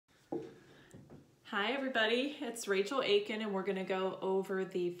Hi everybody, it's Rachel Aiken and we're going to go over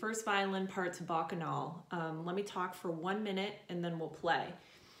the first violin part to Bacchanale. Let me talk for 1 minute and then we'll play.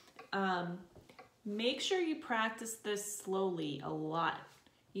 Make sure you practice this slowly a lot.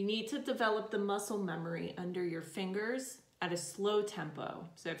 You need to develop the muscle memory under your fingers at a slow tempo.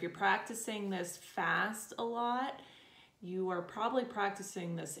 So if you're practicing this fast a lot, you are probably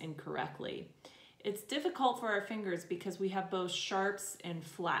practicing this incorrectly. It's difficult for our fingers because we have both sharps and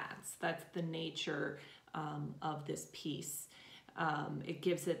flats. That's the nature of this piece. It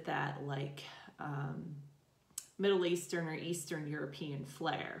gives it that like Middle Eastern or Eastern European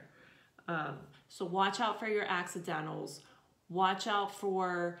flair. So watch out for your accidentals. Watch out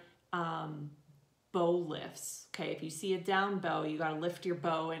for bow lifts. Okay, if you see a down bow, you gotta lift your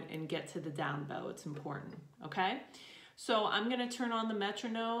bow and get to the down bow. It's important, okay? So I'm gonna turn on the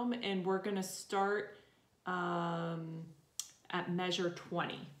metronome and we're gonna start at measure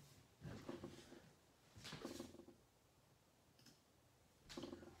 20.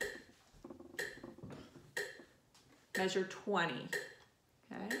 Measure 20,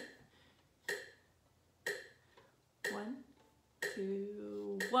 okay? 1,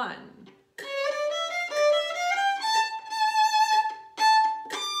 2, 1.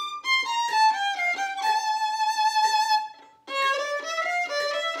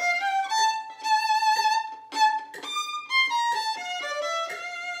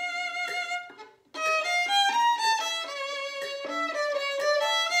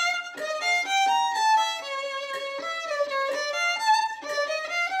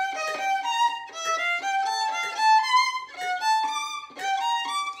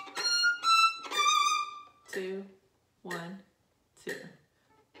 Two, 1, 2.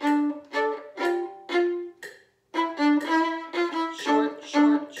 Short,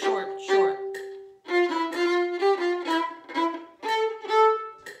 short, short, short.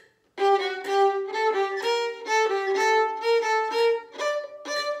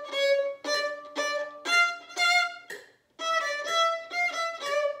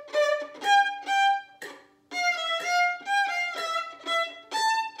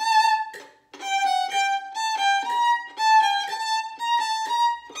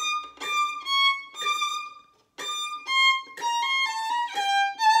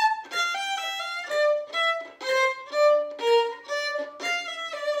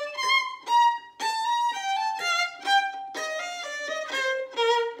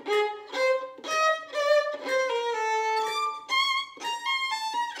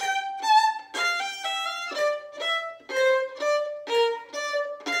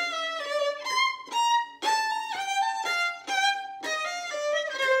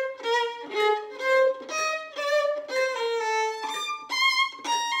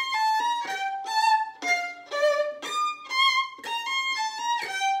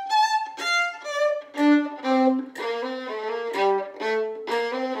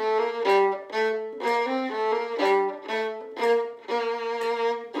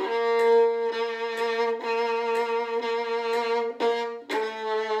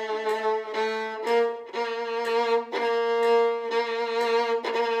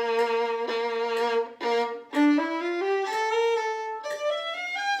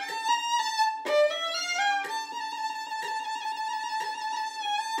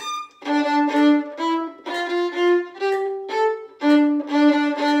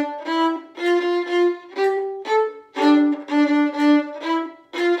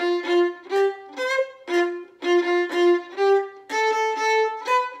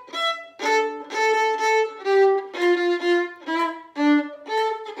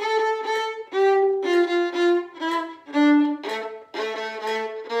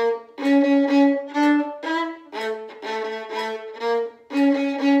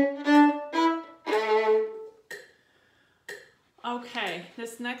 Okay,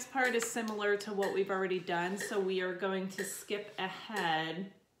 this next part is similar to what we've already done, so we are going to skip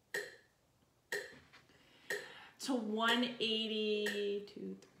ahead to 180,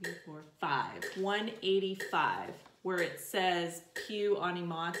 2, 3, 4, 5, 185, where it says più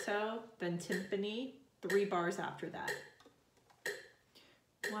animato, then timpani, 3 bars after that.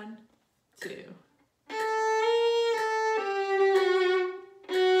 1, 2.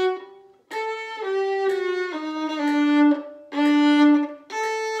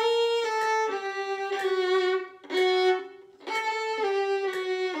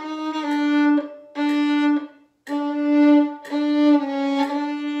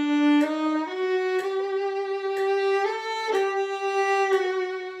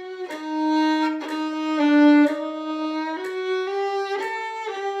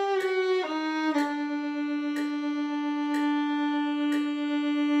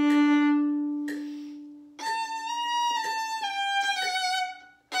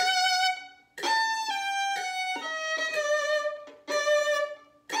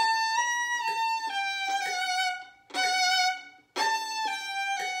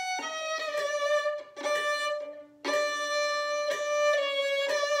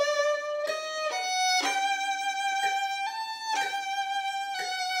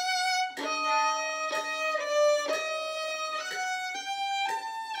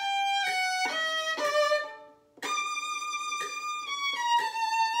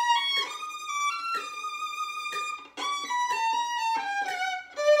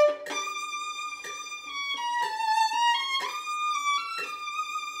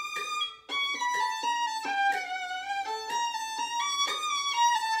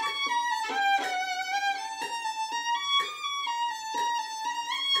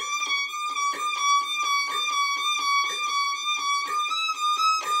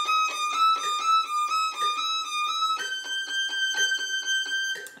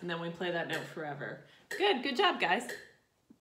 and then we play that note forever. Good job, guys.